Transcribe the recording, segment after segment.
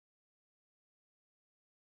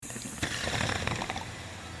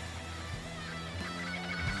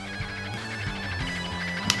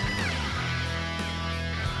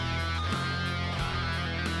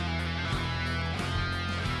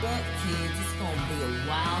gonna be a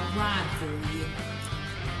wild ride for you.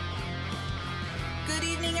 Good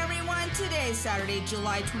evening, everyone. Today is Saturday,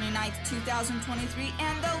 July 29th, 2023,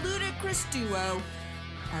 and the Ludicrous Duo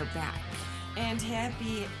are back. And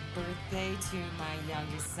happy birthday to my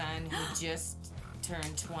youngest son who just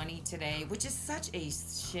turned 20 today, which is such a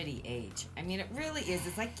shitty age. I mean, it really is.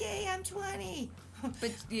 It's like, yay, I'm 20.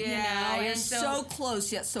 But yeah, you're and so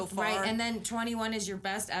close yet so far. Right, and then 21 is your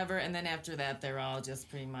best ever, and then after that, they're all just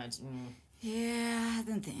pretty much... Yeah,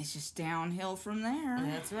 then things just downhill from there.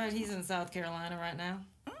 That's right. He's in South Carolina right now.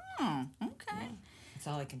 Oh, okay. Yeah, that's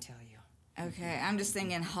all I can tell you. Okay, I'm just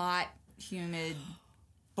thinking hot, humid...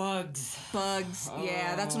 Bugs.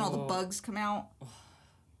 Yeah, that's when all the bugs come out.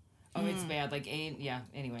 Oh, it's bad. Like,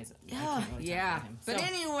 anyways. But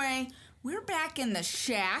anyway, we're back in the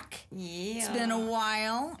shack. Yeah. It's been a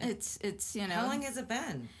while. It's you know. How long has it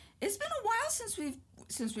been? It's been a while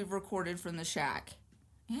since we've recorded from the shack.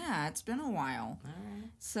 Yeah, it's been a while. All right.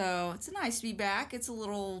 So it's nice to be back. It's a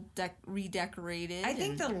little redecorated. I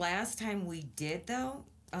think the last time we did, though,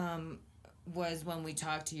 was when we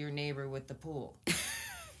talked to your neighbor with the pool.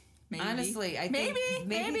 Maybe. Honestly, I think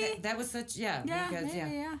maybe that was such, yeah.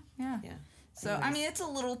 So, I mean, it's a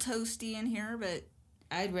little toasty in here, but...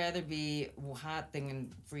 I'd rather be hot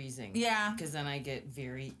than freezing. Yeah. Because then I get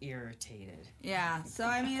very irritated. Yeah, so,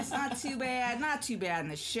 I mean, it's not too bad in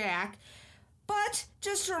the shack. But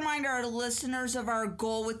just to remind our listeners of our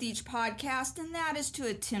goal with each podcast, and that is to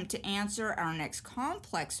attempt to answer our next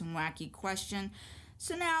complex and wacky question.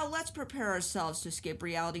 So now, let's prepare ourselves to escape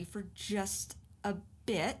reality for just a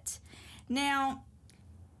bit. Now,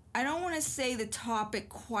 I don't want to say the topic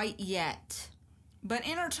quite yet, but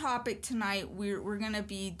in our topic tonight, we're going to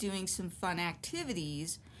be doing some fun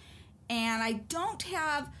activities, and I don't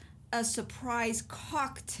have a surprise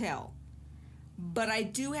cocktail, but I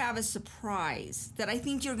do have a surprise that I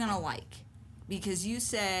think you're going to like, because you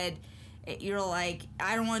said you're like,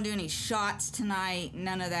 I don't want to do any shots tonight,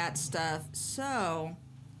 none of that stuff, so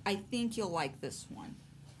I think you'll like this one.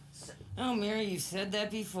 Oh, Mary, you said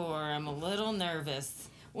that before. I'm a little nervous.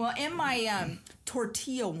 Well, in my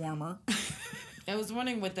tortilla warmer... I was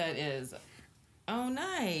wondering what that is. Oh,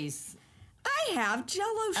 nice. I have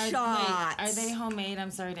Jell-O shots. Wait, are they homemade?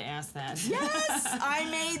 I'm sorry to ask that. Yes, I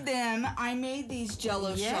made them. I made these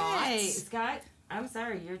Jell-O shots. Scott, I'm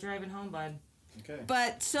sorry. You're driving home, bud. Okay.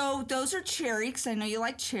 But, so, those are cherry, because I know you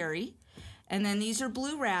like cherry. And then these are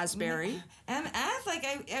blue raspberry. MF, like,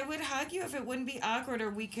 I would hug you if it wouldn't be awkward,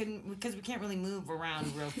 or because we can't really move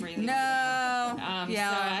around real freely. No.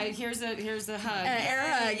 Yeah. So here's a hug. An air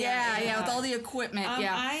hug, yeah, with all the equipment,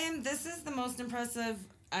 This is the most impressive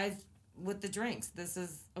with the drinks. This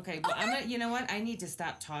is, okay, well, you know what? I need to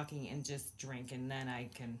stop talking and just drink, and then I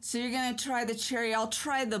can. So you're going to try the cherry. I'll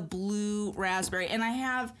try the blue raspberry. And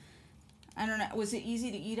I don't know. Was it easy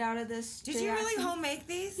to eat out of this? Did you really home make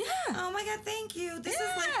these? Yeah. Oh my God, thank you. This is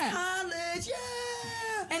like college.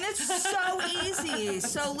 Yeah. And it's so easy.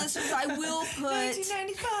 So listeners, I will put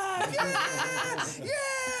 1995.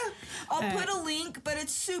 Yeah. I'll put a link, but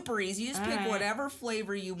it's super easy. You just pick whatever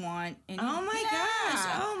flavor you want. And oh my gosh.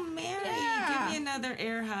 Oh, Mary. Yeah. Give me another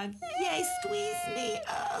air hug. Yay, squeeze me.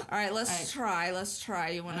 Oh. All right, let's try.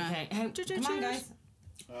 You want to? Okay. Hey, come on, guys.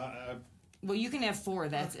 Well, you can have 4.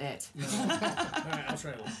 That's it. No. All right, I'll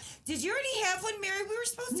try one. Did you already have one, Mary? We were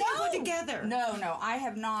supposed to have one together. No, I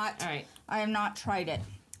have not. All right. I have not tried it.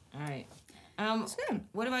 All right. That's good.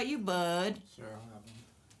 What about you, bud? Sure, I'll have one.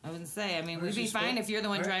 I wouldn't say. I mean, we'd be fine if you're the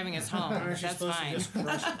one driving us home. That's fine.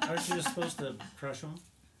 Aren't you just supposed to crush them?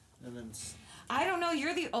 And then... I don't know.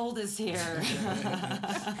 You're the oldest here.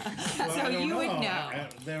 Well, so you would know.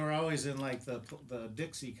 They were always in like the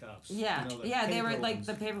Dixie cups. Yeah, you know, they were like ones.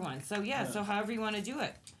 the paper ones. So so however you want to do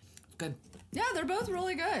it. Good. Yeah, they're both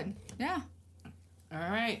really good. Yeah. All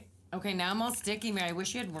right. Okay, now I'm all sticky, Mary. I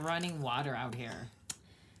wish you had running water out here.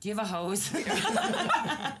 Do you have a hose? We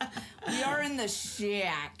are in the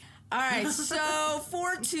shack. All right, so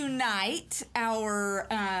for tonight, our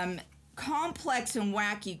complex and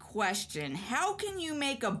wacky question: how can you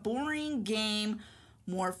make a boring game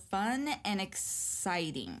more fun and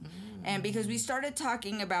exciting? And because we started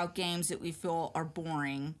talking about games that we feel are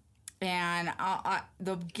boring, and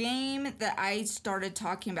the game that I started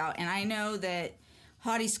talking about, and I know that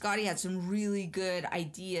Hottie Scotty had some really good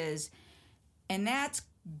ideas, and that's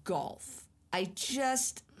golf. Yeah,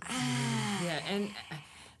 and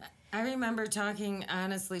I remember talking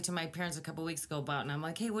honestly to my parents a couple weeks ago about, and I'm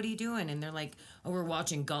like, hey, what are you doing? And they're like, oh, we're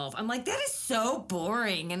watching golf. I'm like, that is so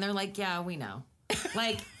boring. And they're like, yeah, we know.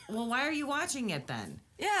 Like, well, why are you watching it then?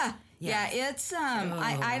 Yeah, it's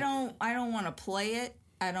I don't want to play it.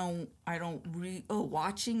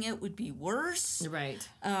 watching it would be worse. Right.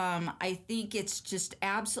 I think it's just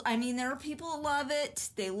absolutely. I mean, there are people that love it.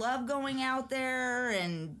 They love going out there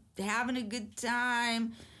and having a good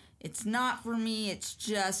time. It's not for me. It's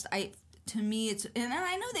just to me, it's, and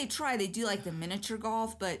I know they do like the miniature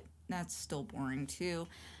golf, but that's still boring too.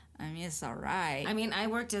 I mean, it's all right. I mean, I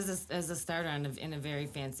worked as a starter in a very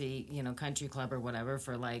fancy, country club or whatever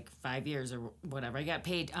for like 5 years or whatever. I got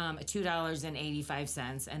paid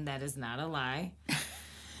 $2.85, and that is not a lie.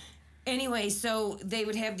 Anyway, so they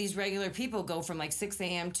would have these regular people go from like 6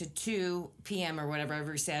 a.m. to 2 p.m. or whatever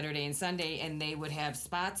every Saturday and Sunday, and they would have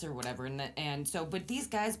spots or whatever. But these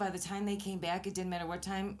guys, by the time they came back, it didn't matter what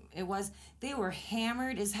time it was, they were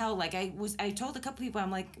hammered as hell. Like I told a couple people, I'm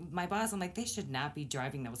like, my boss, I'm like, they should not be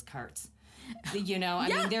driving those carts. I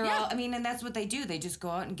mean, and that's what they do. They just go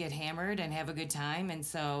out and get hammered and have a good time, and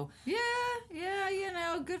so yeah,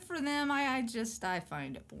 good for them. I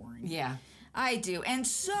find it boring. Yeah. I do. And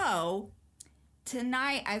so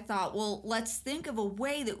tonight I thought, well, let's think of a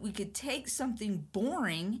way that we could take something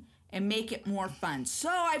boring and make it more fun. So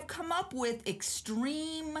I've come up with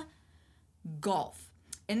extreme golf.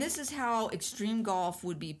 And this is how extreme golf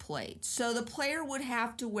would be played. So the player would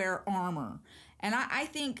have to wear armor. And I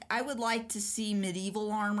think I would like to see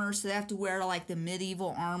medieval armor. So they have to wear like the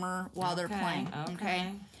medieval armor while they're playing.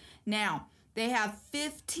 Okay. Now, they have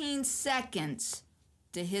 15 seconds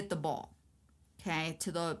to hit the ball. Okay,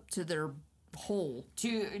 to their hole.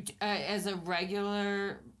 As a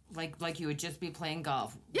regular, like you would just be playing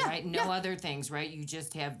golf, right? No other things, right?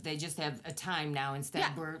 They just have a time now instead.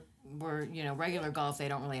 We're regular golf. They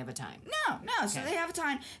don't really have a time. No. Okay. So they have a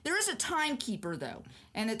time. There is a timekeeper though,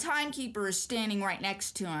 and the timekeeper is standing right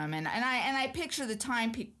next to him, and I picture the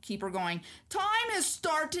timekeeper going, "Time has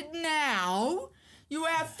started now. You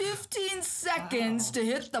have 15 seconds to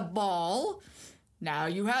hit the ball. Now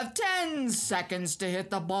you have 10 seconds to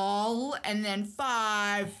hit the ball, and then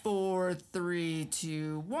 5, 4, 3,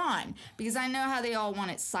 2, 1. Because I know how they all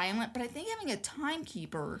want it silent, but I think having a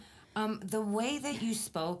timekeeper. The way that you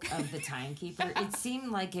spoke of the timekeeper, it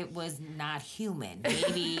seemed like it was not human.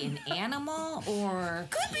 Maybe an animal, or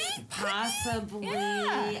could be possibly.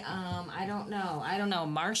 Yeah. I don't know.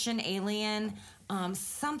 Martian, alien.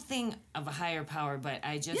 Something of a higher power. But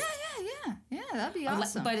I just Yeah. That'd be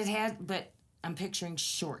awesome. But I'm picturing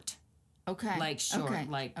short. Okay. Like short,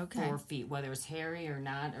 okay. 4 feet, whether it's hairy or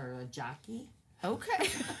not, or a jockey. Okay.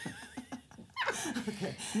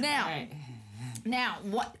 Okay. Now,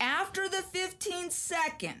 what after the 15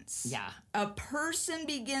 seconds? Yeah. A person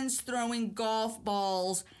begins throwing golf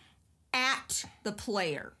balls at the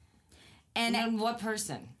player. And what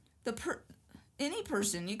person? Any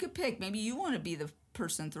person you could pick. Maybe you want to be the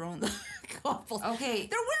person throwing the golf balls. Okay.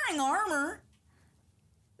 They're wearing armor.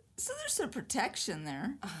 So there's some protection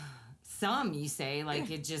there. Some, you say,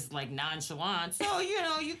 like it's just like nonchalant. So,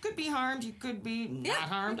 you could be harmed, you could be not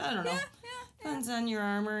harmed. I don't know. Depends on your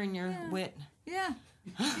armor and your wit. Yeah.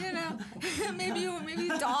 Maybe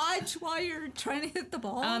you dodge while you're trying to hit the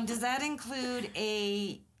ball. Does that include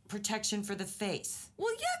a protection for the face?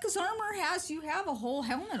 Well, yeah, because armor you have a whole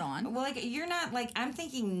helmet on. Well, you're not I'm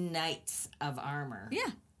thinking knights of armor.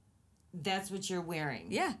 Yeah. That's what you're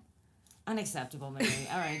wearing. Yeah. Unacceptable, Mary.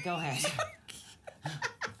 All right, go ahead.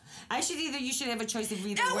 You should have a choice of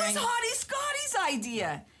either that wearing... That was Hottie Scotty's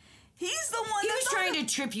idea. He's the one He was trying to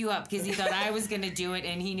trip you up because he thought I was going to do it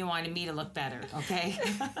and he wanted me to look better, okay?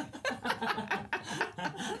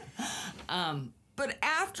 But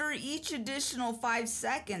after each additional 5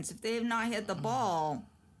 seconds, if they have not hit the ball,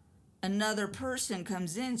 another person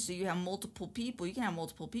comes in, so you have multiple people. You can have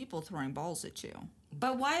multiple people throwing balls at you.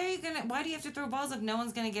 But why do you have to throw balls if no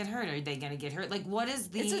one's going to get hurt? Are they going to get hurt? Like, what is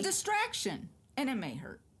the... It's a distraction, and it may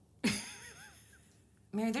hurt.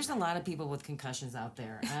 Mary, there's a lot of people with concussions out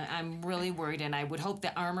there. I'm really worried, and I would hope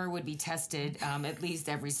the armor would be tested at least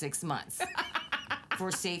every 6 months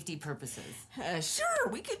for safety purposes. Sure,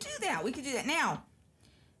 we could do that. Now,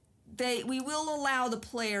 we will allow the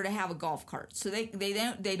player to have a golf cart. So they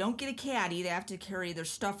don't get a caddy. They have to carry their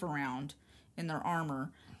stuff around in their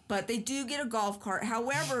armor. But they do get a golf cart.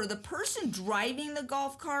 However, the person driving the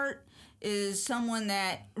golf cart is someone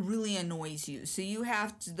that really annoys you. So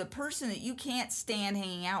the person that you can't stand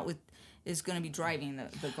hanging out with is going to be driving the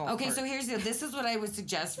golf cart. Okay, so this is what I would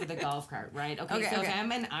suggest for the golf cart, right? Okay, if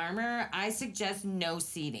I'm in armor, I suggest no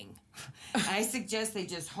seating. I suggest they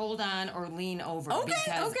just hold on or lean over. Okay.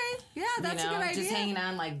 Yeah, that's a good idea. Just hanging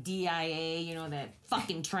on like DIA, that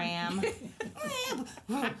fucking tram.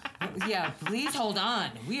 Yeah, please hold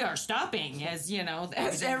on. We are stopping as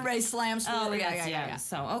everybody slams forward. Yeah.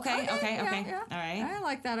 So, okay. All right. I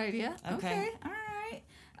like that idea. Okay. All right.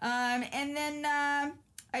 And then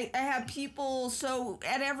I have people, so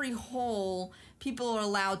at every hole, people are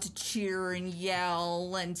allowed to cheer and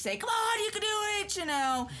yell and say, come on, you can do it, you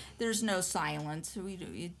know. There's no silence. We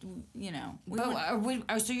do, you know.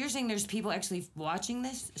 So you're saying there's people actually watching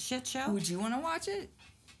this shit show? Would you want to watch it?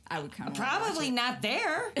 I would kind of Probably not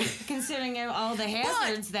there, considering all the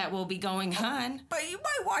hazards that will be going on. But you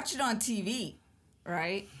might watch it on TV,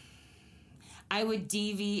 right? I would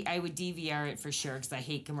DVR it for sure because I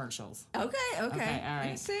hate commercials. Okay. Okay, all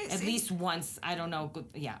right. See? At least once. I don't know.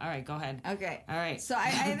 Yeah, all right, go ahead. Okay. All right. So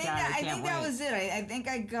I think God, I can't think that wait. was it. I think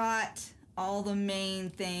I got all the main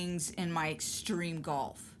things in my extreme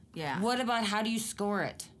golf. Yeah. What about how do you score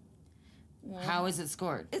it? How is it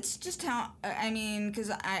scored? It's just how, I mean, because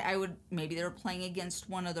I would, maybe they're playing against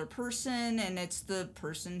one other person, and it's the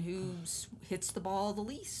person who hits the ball the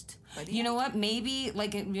least. You know what? Maybe,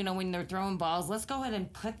 like, you know, when they're throwing balls, let's go ahead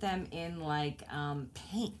and put them in, like,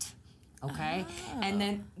 paint, okay? And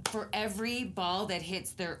then for every ball that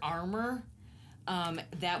hits their armor,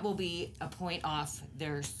 that will be a point off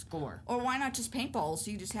their score. Or why not just paintballs?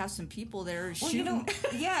 You just have some people there shooting. Well,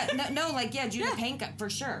 you know, do the paint gun, for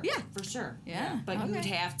sure. Yeah. For sure. Yeah, But okay. you'd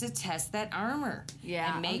have to test that armor.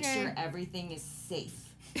 Yeah, And make okay. sure everything is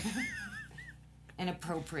safe and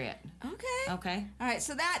appropriate. Okay. Okay? All right,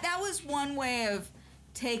 so that was one way of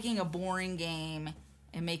taking a boring game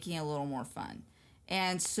and making it a little more fun.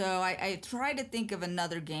 And so I tried to think of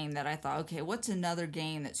another game that I thought, okay, what's another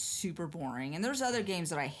game that's super boring? And there's other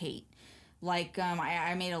games that I hate. Like,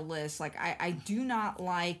 I made a list. Like, I do not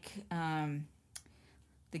like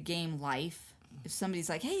the game Life. If somebody's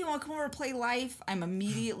like, hey, you want to come over and play Life? I'm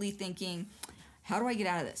immediately thinking, how do I get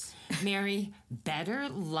out of this? Mary, better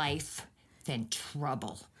life than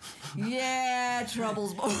trouble. Yeah,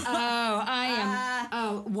 Trouble's boring. I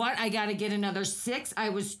am. What? I got to get another 6? I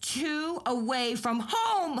was 2 away from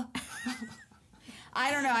home. I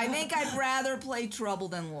don't know. I think I'd rather play Trouble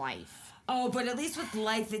than Life. Oh, but at least with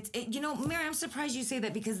life, you know, Mary, I'm surprised you say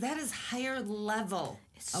that because that is higher level.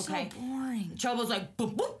 It's so boring. Trouble's like,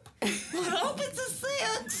 boop, boop. I hope it's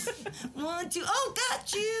a 6. 1, 2,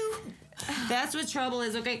 got you. That's what trouble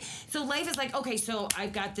is, okay? So life is like, okay, so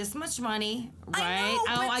I've got this much money, right?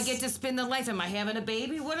 I know, but I get to spin the life. Am I having a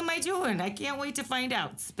baby? What am I doing? I can't wait to find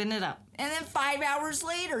out. Spin it up. And then 5 hours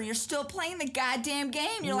later, you're still playing the goddamn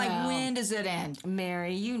game. You're Well, like, when does it end?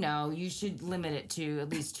 Mary, you know, you should limit it to at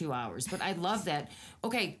least 2 hours. But I love that.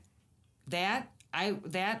 Okay, that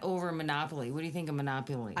over Monopoly. What do you think of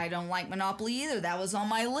Monopoly? I don't like Monopoly either. That was on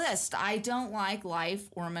my list. I don't like Life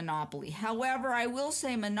or Monopoly. However, I will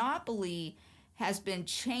say Monopoly has been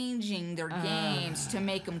changing their games to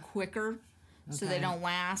make them quicker. So they don't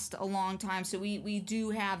last a long time. So we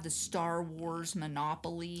do have the Star Wars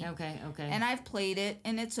Monopoly. Okay. And I've played it,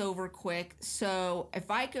 and it's over quick. So if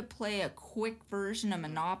I could play a quick version of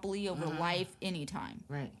Monopoly over Life, anytime.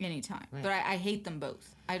 Right. Anytime. But I hate them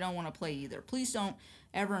both. I don't want to play either. Please don't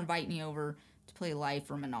ever invite me over to play Life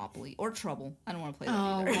or Monopoly or Trouble. I don't want to play that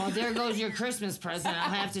either. Well, there goes your Christmas present.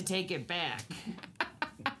 I'll have to take it back.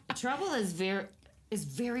 Trouble is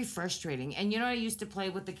very frustrating. And you know what I used to play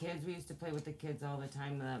with the kids? We used to play with the kids all the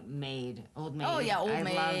time, the Old Maid. Oh, yeah, Old I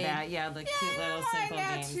Maid. love that. Yeah, the cute little simple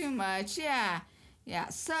not games. too much. Yeah. Yeah.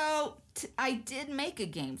 So I did make a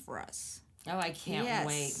game for us. Oh, I can't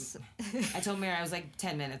Yes. wait. I told Mary, I was like,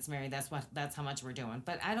 10 minutes, Mary. That's how much we're doing.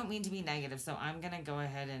 But I don't mean to be negative, so I'm going to go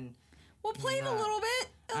ahead and... We'll play it a little bit.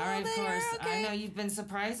 All right, of course. Okay. I know you've been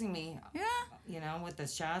surprising me. Yeah. You know, with the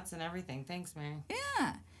shots and everything. Thanks, Mary.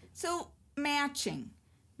 Yeah. So matching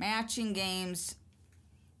games,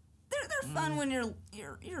 they're fun when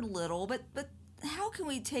you're little, but how can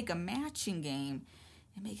we take a matching game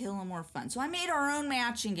and make it a little more fun? So I made our own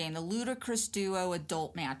matching game, the Ludicrous Duo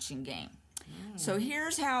adult matching game. So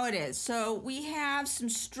here's how it is. So we have some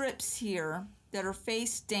strips here that are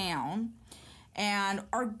face down, and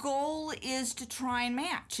our goal is to try and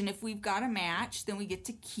match. And if we've got a match, then we get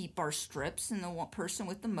to keep our strips, and the one person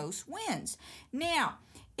with the most wins. Now,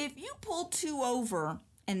 if you pull 2 over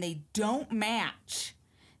and they don't match,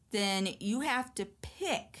 then you have to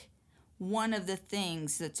pick one of the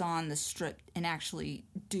things that's on the strip and actually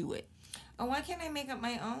do it. Oh, why can't I make up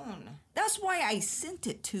my own? That's why I sent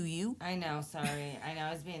it to you. I know, sorry. I know,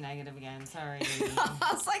 I was being negative again. Sorry. I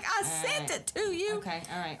was like, I sent it to you. Okay,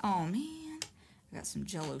 all right. Oh, man. I got some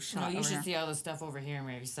Jell-O shot No, you over should here. see all the stuff over here,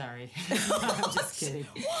 Mary. Sorry. No, I'm just kidding.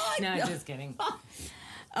 What? No, I'm just kidding.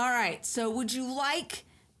 All right. So would you like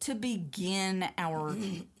to begin our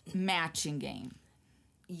matching game?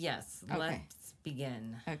 Yes, Okay. let's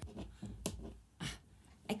begin. Okay.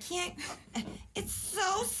 I can't. It's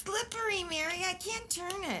so slippery, Mary. I can't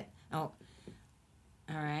turn it. Oh.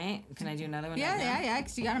 All right. Can I do another one? Yeah, right now? yeah,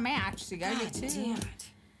 because you got to match. So you got to get God 2. damn it.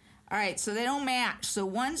 All right, so they don't match. So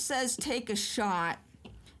one says take a shot,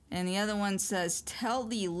 and the other one says tell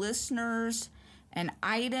the listeners an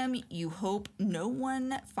item you hope no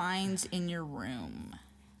one finds in your room.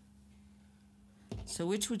 So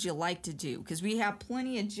which would you like to do? Because we have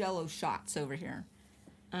plenty of Jell-O shots over here.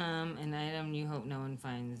 An item you hope no one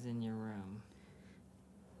finds in your room.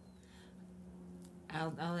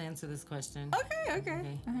 I'll answer this question. Okay.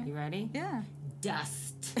 Okay. You ready? Yeah.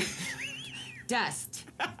 Dust. Dust.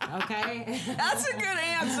 Okay? That's a good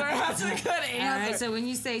answer. That's a good answer. All right, so when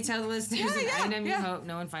you say tell the listeners an item you yeah. hope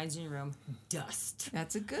no one finds in your room, dust.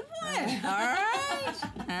 That's a good one. All right.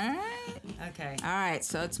 All right. Okay. All right,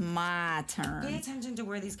 so it's my Pay turn. attention to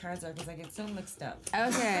where these cards are because I get so mixed up.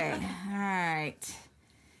 Okay. All right.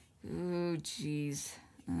 Ooh, jeez.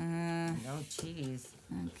 No cheese.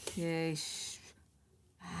 Okay.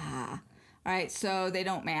 All right, so they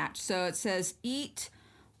don't match. So it says eat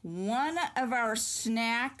one of our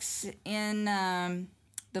snacks in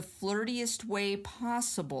the flirtiest way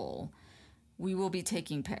possible. We will be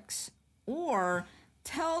taking pics. Or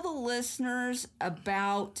tell the listeners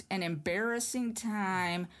about an embarrassing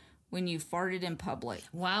time when you farted in public.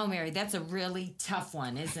 Wow, Mary, that's a really tough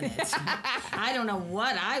one, isn't it? I don't know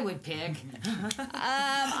what I would pick.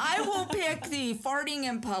 I will pick the farting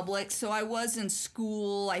in public. So I was in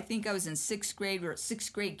school. I think I was in 6th grade. We were at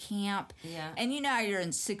 6th grade camp. Yeah. And you know how you're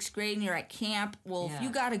in 6th grade and you're at camp. Well, if Yeah. you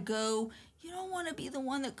got to go, you don't want to be the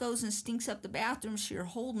one that goes and stinks up the bathroom, so you're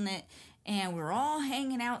holding it. And we're all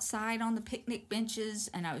hanging outside on the picnic benches.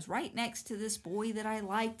 And I was right next to this boy that I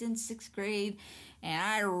liked in 6th grade. And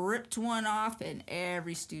I ripped one off, and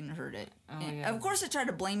every student heard it. And yeah. of course, I tried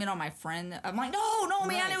to blame it on my friend. I'm like, no,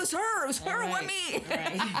 man, Right. it was her. It was her, it wasn't me.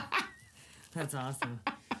 Right. That's awesome.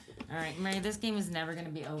 All right, Mary, this game is never going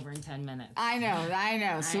to be over in 10 minutes. I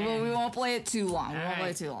know. So All right. we won't play it too long. We won't play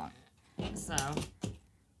right. it too long. So,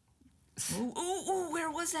 Ooh,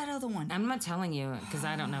 where was that other one? I'm not telling you because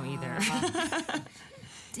I don't know either.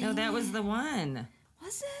 No, that was the one.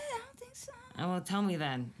 Was it? I don't think so. Oh, well, tell me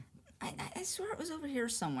then. I swear it was over here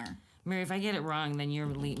somewhere. Mary, if I get it wrong, then you're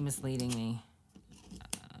misleading me.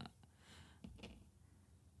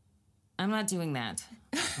 I'm not doing that.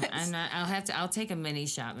 I'm not. I'll take a mini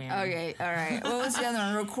shot, Mary. Okay, all right. What was the other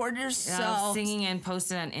one? Record yourself. Singing and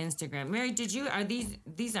post it on Instagram. Mary, are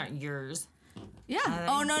these aren't yours? Yeah.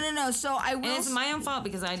 Oh, no. So I And will. it's my own fault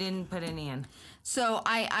because I didn't put any in. So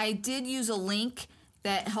I did use a link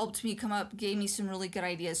that helped me come up, gave me some really good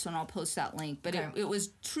ideas, so I'll post that link. But Okay. it was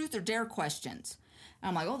truth or dare questions. And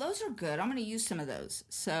I'm like, oh, those are good. I'm going to use some of those.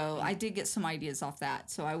 So I did get some ideas off that.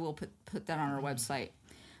 So I will put that on our website.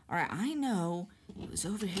 All right, I know it was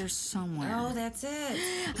over here somewhere. Oh, that's it.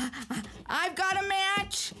 I've got a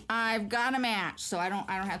match. So I don't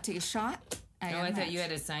have to take a shot. I thought you had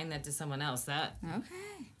to assign that to someone else. That.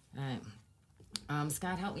 Okay. All right.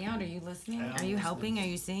 Scott, help me out. Are you listening? I'm Are you helping? Are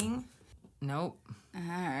you seeing? Nope. All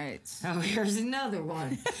right. Oh, here's another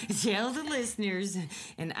one. Tell the listeners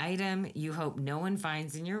an item you hope no one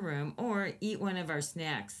finds in your room, or eat one of our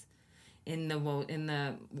snacks in the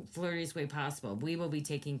flirtiest way possible. We will be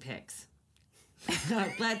taking pics.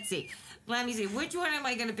 Let's see. Let me see. Which one am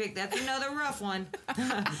I going to pick? That's another rough one.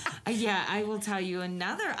 Yeah, I will tell you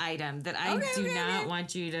another item that I do not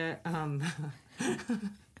want you to.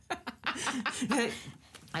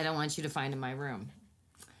 I don't want you to find in my room.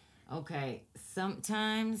 Okay,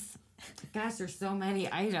 sometimes, gosh, there's so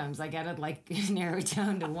many items. I gotta narrow it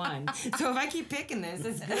down to one. So if I keep picking this,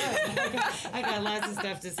 it's good. I got lots of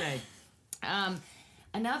stuff to say.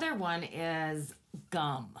 Another one is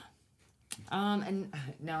gum. And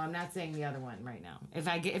no, I'm not saying the other one right now.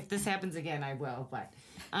 If this happens again, I will. But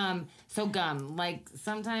so gum,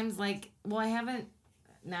 sometimes I haven't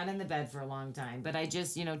not in the bed for a long time, but I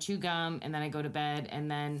just chew gum and then I go to bed and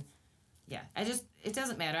then. Yeah, it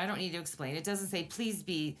doesn't matter. I don't need to explain. It doesn't say, please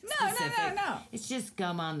be specific. No. It's just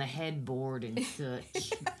gum on the headboard and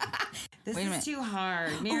such. This Wait a minute. is too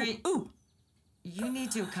hard. Mary, Ooh. you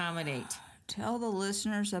need to accommodate. Tell the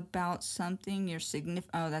listeners about something you're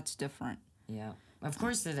Oh, that's different. Yeah, of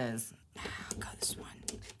course it is. I'll go this one.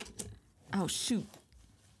 Oh, shoot.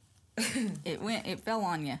 It fell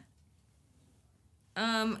on you.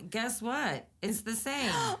 Guess what? It's the same.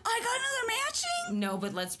 I got another matching? No,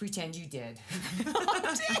 but let's pretend you did.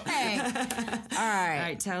 Oh, dang. All right. All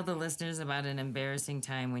right, tell the listeners about an embarrassing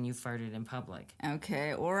time when you farted in public.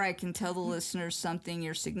 Okay, or I can tell the listeners something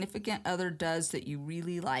your significant other does that you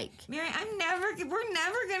really like. Mary, we're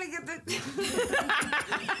never gonna get the.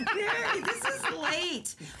 Mary, this is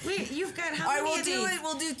late. You've got how All right, many we'll of do these? it.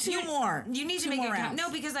 We'll do two more. You need Two to make more it count. rounds.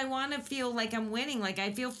 No, because I want to feel like I'm winning. Like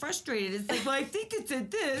I feel frustrated. It's like, well, I think it's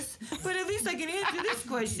at this, but at least I can answer this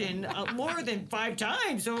question more than 5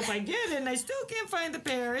 times. So if I get it and I still can't find the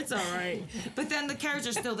pair, it's all right. But then the cards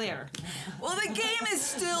are still there. Well, the game is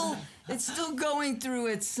still going through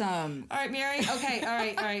its All right, Mary. Okay. All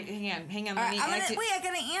right. Hang on. All Let me right, act it- I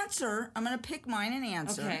gotta answer. I'm gonna pick mine and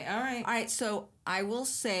answer. Okay. All right. All right. So I will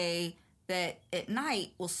say that at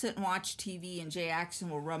night we'll sit and watch TV, and Jay Axon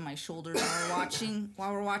will rub my shoulders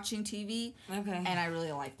while we're watching TV. Okay. And I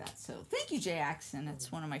really like that. So thank you, Jay Axon.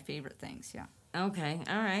 It's one of my favorite things. Yeah. Okay.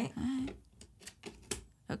 All right.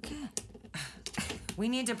 Okay. We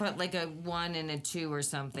need to put like a 1 and a 2 or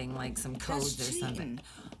something, like some codes That's or something.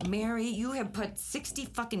 cheating. Mary, you have put 60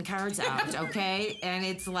 fucking cards out, okay? And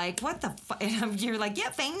it's like, what the fuck? And you're like, yeah,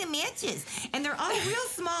 find the matches. And they're all real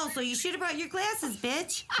small, so you should have brought your glasses,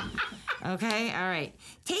 bitch. Okay, all right.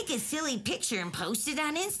 Take a silly picture and post it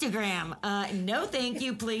on Instagram. No thank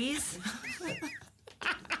you, please.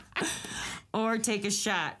 Or take a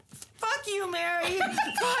shot. Fuck you, Mary.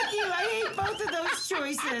 Fuck you. I hate both of those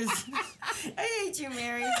choices. I hate you,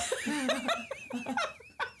 Mary.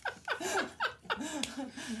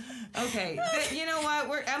 Okay. You know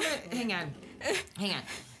what? Hang on.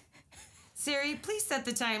 Siri, please set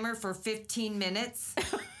the timer for 15 minutes.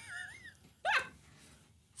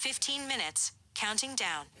 15 minutes. Counting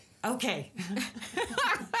down. Okay.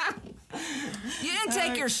 You didn't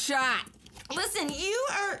take your shot. Listen, you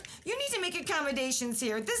need to make accommodations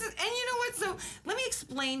here. And you know what? So let me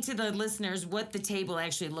explain to the listeners what the table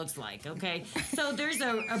actually looks like, okay? So there's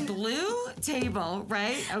a blue table,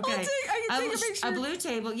 right? Okay. I can take a picture. A blue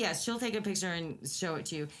table, yes, she'll take a picture and show it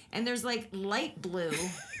to you. And there's like light blue,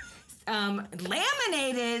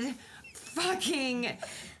 laminated fucking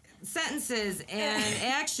sentences and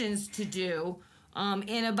actions to do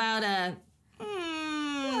in about a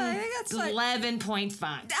I think that's like 11-point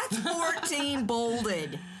font. that's 14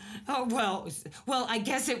 bolded. Oh well, I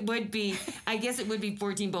guess it would be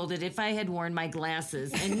 14 bolded if I had worn my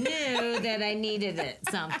glasses and knew that I needed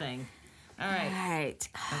something. All right. Right.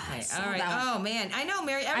 Okay. saw All right. that one. Oh man, I know,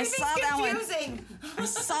 Mary. Everything's saw that one. confusing. I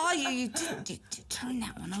saw you. You turn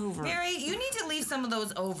that one over. Mary, you need to leave some of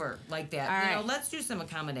those over like that. All right. Let's do some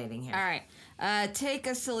accommodating here. All right. Take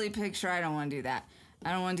a silly picture. I don't want to do that.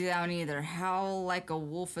 I don't want to do that one either. Howl like a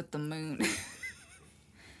wolf at the moon.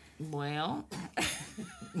 Well,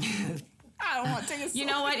 I don't want to take a silly you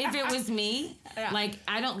know what? If it was me, Yeah. like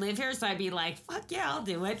I don't live here, so I'd be like, "Fuck yeah, I'll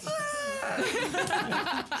do it."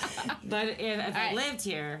 But if I right. lived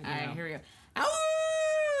here, you All right, know. here we go.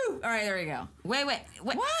 Ow! All right, there we go. Wait.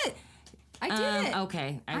 What? I did it.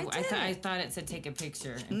 Okay. I did I it. thought it said take a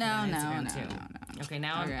picture. And No, put it on no, Instagram, no, too. no. Okay,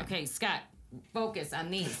 now Okay. okay, Scott, focus on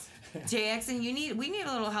these. JX, we need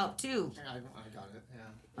a little help too. I got it.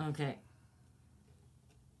 Yeah. Okay.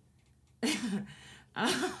 I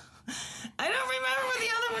don't remember what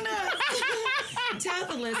the other one is. Tell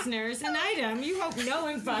the listeners an item you hope no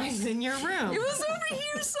one finds in your room. It was over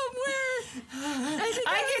here somewhere.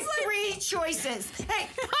 I get 3 choices. Hey,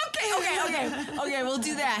 Okay, we'll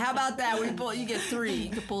do that. How about that? You get 3. You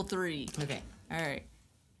can pull 3. Okay. All right.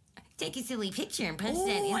 Take a silly picture and post Oh,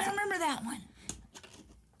 it. I remember that one.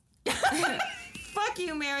 Fuck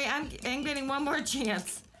you, Mary. I'm getting one more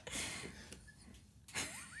chance.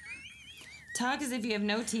 Talk as if you have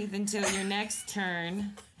no teeth until your next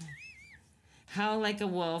turn. Howl like a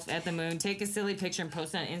wolf at the moon. Take a silly picture and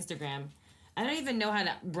post it on Instagram. I don't even know how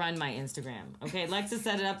to run my Instagram. Okay, Lexa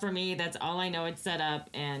set it up for me. That's all I know. It's set up,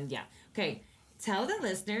 and yeah. Okay, tell the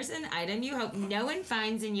listeners an item you hope no one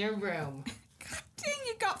finds in your room. God dang,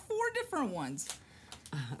 you got 4 different ones.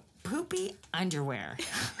 Poopy underwear.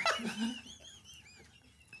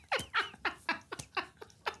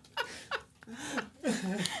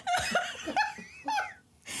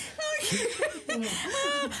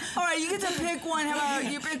 All right, you get to pick one. How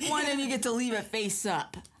about you pick one and you get to leave it face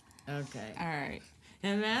up? Okay. All right.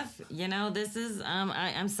 MF, you know, this is,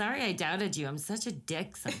 I'm sorry I doubted you. I'm such a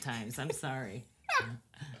dick sometimes. I'm sorry.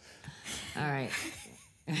 All right.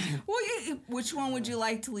 Well, which one would you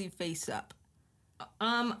like to leave face up?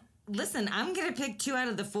 Listen, I'm going to pick 2 out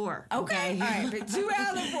of the 4. Okay. All right, pick 2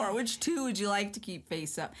 out of the 4. Which 2 would you like to keep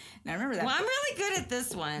face up? Now, remember that. Well, I'm really good at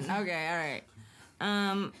this one. Okay, all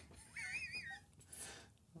right.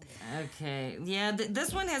 Okay. Yeah,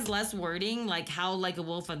 this one has less wording, like Howl Like a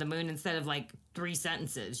Wolf on the Moon instead of like 3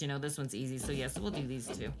 sentences. You know, this one's easy. So, yes, we'll do these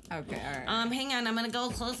two. Okay, all right. Hang on. I'm going to go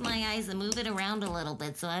close my eyes and move it around a little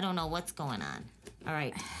bit so I don't know what's going on. All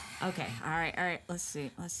right. Okay. All right. Let's see.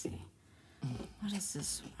 What is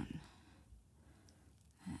this one?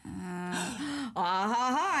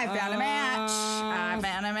 I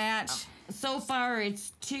found a match. So far,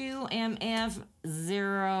 it's 2MF,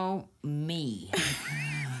 0 me.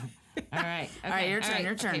 All right. Okay. All right, your turn.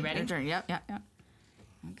 Okay, ready? Your turn. Yep.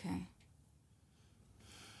 Okay.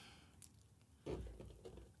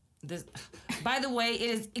 This, by the way, it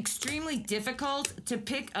is extremely difficult to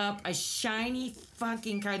pick up a shiny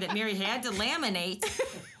fucking card that Mary had to laminate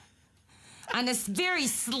on this very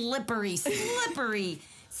slippery,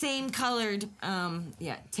 same colored.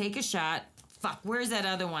 Yeah, take a shot. Fuck, where's that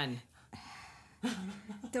other one?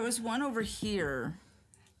 There was one over here.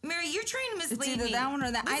 Mary, you're trying to mislead It's either me. that one or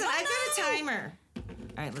that. Listen, I I've don't got a know. timer.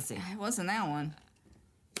 All right, let's see. It wasn't that one.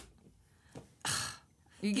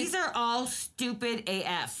 These are all stupid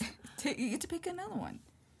AF. You get to pick another one.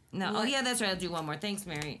 No. Oh, yeah, that's right. I'll do one more. Thanks,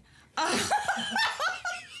 Mary.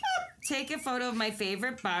 Take a photo of my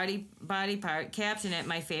favorite body part, caption it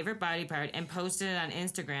my favorite body part, and post it on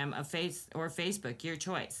Instagram or Facebook. Your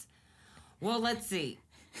choice. Well, let's see.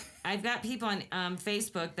 I've got people on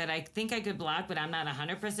Facebook that I think I could block, but I'm not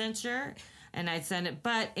 100% sure. And I'd send it.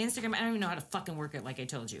 But Instagram, I don't even know how to fucking work it like I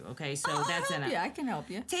told you, okay? So that's enough. Yeah, I can help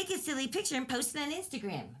you. Take a silly picture and post it on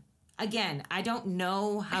Instagram. Again, I don't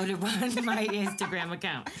know how to run my Instagram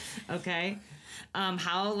account, okay?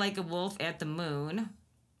 Howl Like a Wolf at the Moon,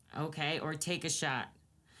 okay? Or take a shot.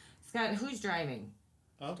 Scott, who's driving?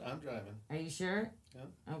 I'm driving. Are you sure? Yep.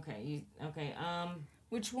 Okay,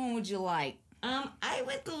 Which one would you like? I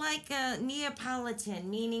would like a Neapolitan,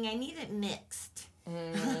 meaning I need it mixed.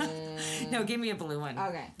 No, give me a blue one.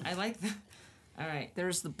 Okay. I like the... All right.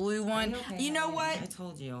 There's the blue one. Okay, You know honey, what? I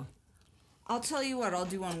told you. I'll tell you what. I'll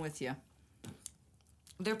do one with you.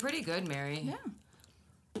 They're pretty good, Mary. Yeah.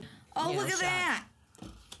 Oh, Yeah, look at shot. that.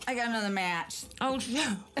 I got another match. Oh,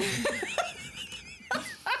 yeah.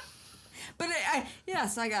 But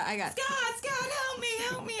yes, I got Scott,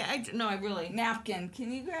 help me. I really... napkin.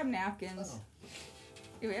 Can you grab napkins?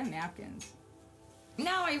 Yeah, we have napkins.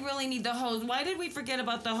 Now I really need the hose. Why did we forget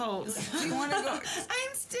about the hose? Do you want to go?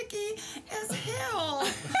 I'm sticky as hell.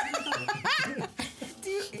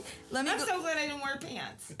 Let me I'm go. so glad I didn't wear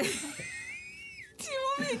pants. Do you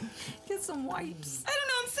want me to get some wipes? I don't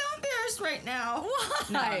know. I'm so embarrassed right now. Why?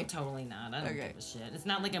 No, I'm totally not. I don't Okay. give a shit. It's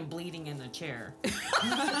not like I'm bleeding in the chair.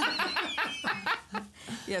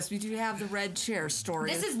 Yes, we do have the red chair story.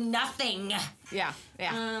 This is nothing. yeah.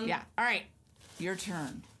 All right, your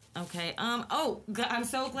turn. Okay. I'm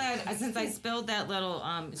so glad since I spilled that little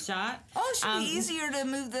shot. Oh, it should be easier to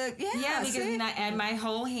move the. Yeah, because see? and my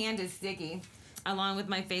whole hand is sticky, along with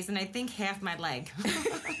my face, and I think half my leg.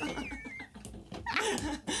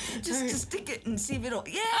 just stick it and see if it'll.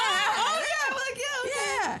 Yeah. Oh yeah, like yeah.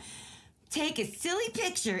 Yeah. Take a silly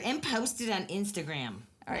picture and post it on Instagram.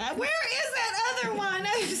 All right. Where is that other one?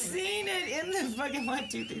 I've seen it in the fucking 1,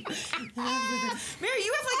 2, 3. Mary,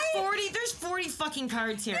 you have like 40. There's 40 fucking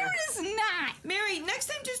cards here. There is not. Mary, next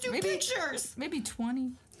time just do pictures. Maybe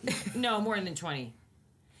 20. No, more than 20.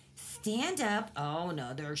 Stand up. Oh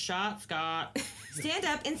no, there are shots, Scott. Stand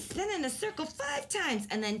up and spin in a circle 5 times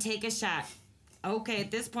and then take a shot. Okay,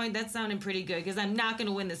 at this point, that's sounding pretty good because I'm not going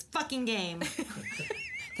to win this fucking game.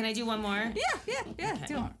 Can I do one more? Yeah. Okay.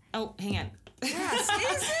 Do it. Oh, hang on. Yes,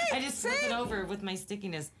 easy. I just flipped it over with my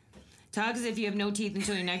stickiness. Talk as if you have no teeth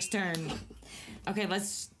until your next turn. Okay,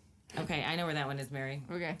 Okay, I know where that one is, Mary.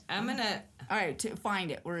 Okay. I'm gonna... All right, find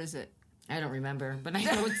it. Where is it? I don't remember, but I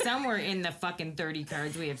know it's somewhere in the fucking 30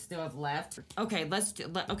 cards we still have left. Okay,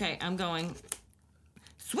 okay, I'm going...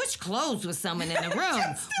 Switch clothes with someone in the room.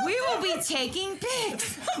 We will be taking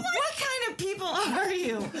pics. What kind of people are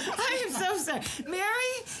you? I am so sorry.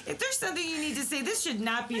 Mary, if there's something you need to say, this should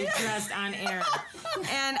not be addressed on air.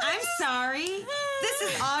 And I'm sorry.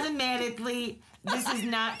 This does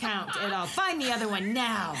not count at all. Find the other one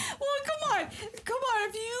now. Well, come on.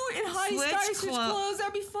 If you and Heidi Switch switch clothes,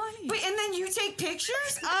 that'd be funny. Wait, and then you take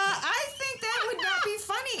pictures? I think that would not be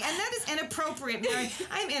funny, and that is inappropriate, Mary.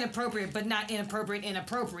 I'm inappropriate, but not inappropriate.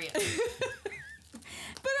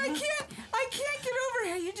 But I can't get over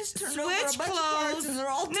here. You just turned over a Switch bunch of cards clothes. and they're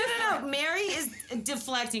all different. No. Mary is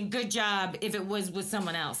deflecting. Good job if it was with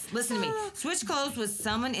someone else. Listen to me. Switch clothes with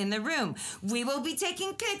someone in the room. We will be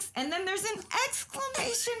taking pics, and then there's an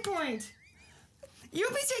exclamation point.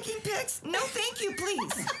 You'll be taking pics? No, thank you,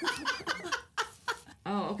 please.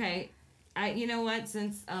 Oh, okay. You know what?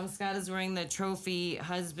 Since Scott is wearing the trophy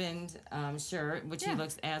husband shirt, which he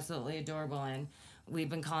looks absolutely adorable in, we've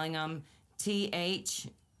been calling him TH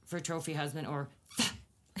for trophy husband or.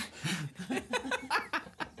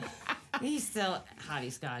 He's still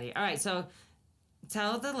hottie Scotty. All right, so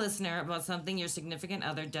tell the listener about something your significant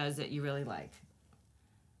other does that you really like.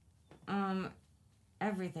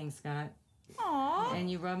 Everything, Scott. Aww. And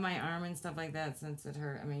you rub my arm and stuff like that since it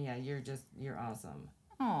hurt. I mean, yeah, you're awesome.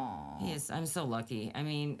 Aww. I'm so lucky. I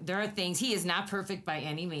mean, there are things, he is not perfect by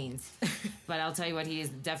any means, but I'll tell you what, he is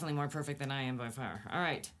definitely more perfect than I am by far. All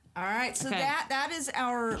right. All right, so Okay. that is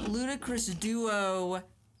our Ludicrous Duo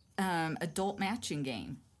adult matching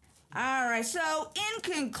game. All right, so in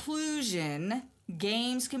conclusion,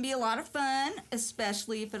 games can be a lot of fun,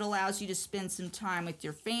 especially if it allows you to spend some time with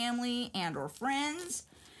your family and or friends.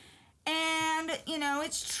 And, you know,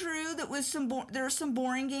 it's true that with there are some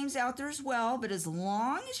boring games out there as well, but as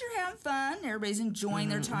long as you're having fun, everybody's enjoying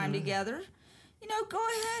their time together, you know, go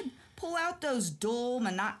ahead. Pull out those dull,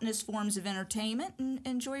 monotonous forms of entertainment and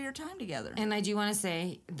enjoy your time together. And I do want to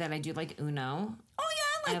say that I do like Uno. Oh,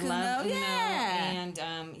 yeah, I like Uno. love Uno.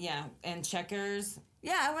 Yeah. And checkers.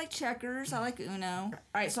 Yeah, I like checkers. I like Uno. All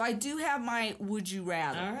right, so I do have my Would You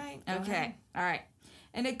Rather. All right. go Okay. ahead. All right.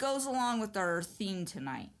 And it goes along with our theme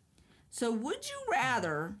tonight. So would you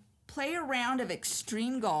rather play a round of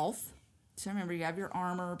extreme golf? So remember, you have your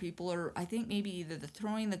armor. People are, I think, maybe either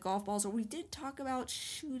throwing the golf balls, or we did talk about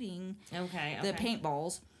shooting Okay. the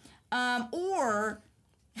paintballs. Or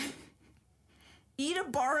eat a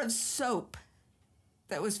bar of soap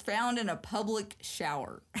that was found in a public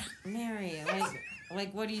shower. Mary,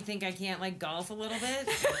 like, what do you think? I can't, like, golf a little bit?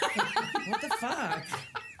 What the fuck?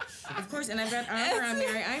 Of course, and I've got armor on,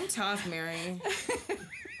 Mary. I'm tough, Mary.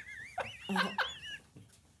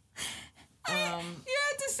 You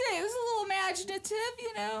have to say, it was a little imaginative,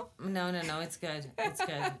 you know? No, it's good.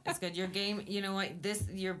 It's good. Your game, you know what,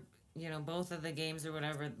 both of the games or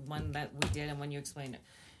whatever, one that we did and one you explained it.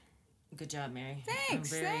 Good job, Mary.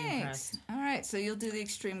 Thanks, I'm very thanks. impressed. All right, so you'll do the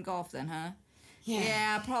extreme golf then, huh? Yeah.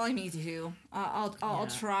 Yeah, probably me too. I'll Yeah.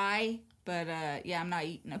 try, but I'm not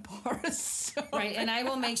eating a bar of soap. Right, and I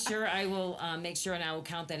will make sure and I will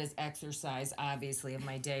count that as exercise, obviously, of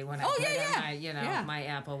my day when I Oh, put yeah, on yeah. my, Yeah. my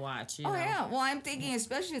Apple Watch. Oh yeah, well I'm thinking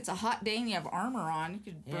especially if it's a hot day and you have armor on, you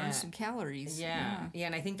could burn Yeah. some calories. Yeah,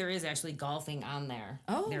 and I think there is actually golfing on there.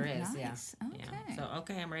 Oh, there is. nice. Yeah. Okay. Yeah.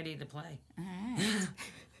 So I'm ready to play. All right.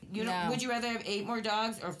 No. Would you rather have 8 more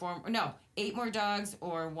dogs or 4? No, 8 more dogs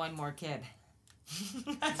or 1 more kid.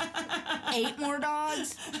 8 more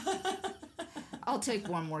dogs? I'll take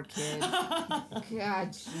 1 more kid.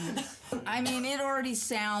 God, jeez. I mean, it already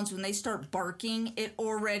sounds, when they start barking, it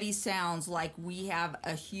already sounds like we have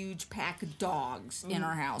a huge pack of dogs in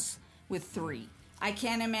our house with 3. I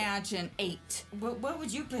can't imagine 8. What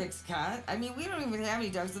would you pick, Scott? I mean, we don't even have any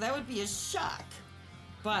dogs, so that would be a shock.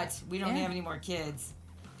 But we don't Yeah. have any more kids.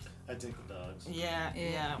 I take the dogs. Yeah.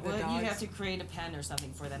 the Well, you'd dogs. have to create a pen or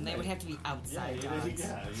something for them. They would have to be outside Yeah, dogs. you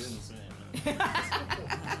didn't say it.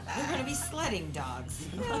 They're going to be sledding dogs.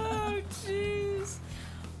 Oh, jeez.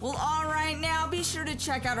 Well, all right, now be sure to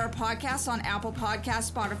check out our podcast on Apple Podcasts,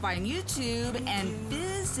 Spotify, and YouTube, and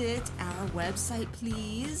visit our website,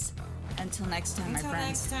 please. Until next time, my Until friends.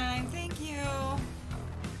 next time, thank you.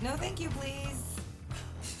 No, thank you, please.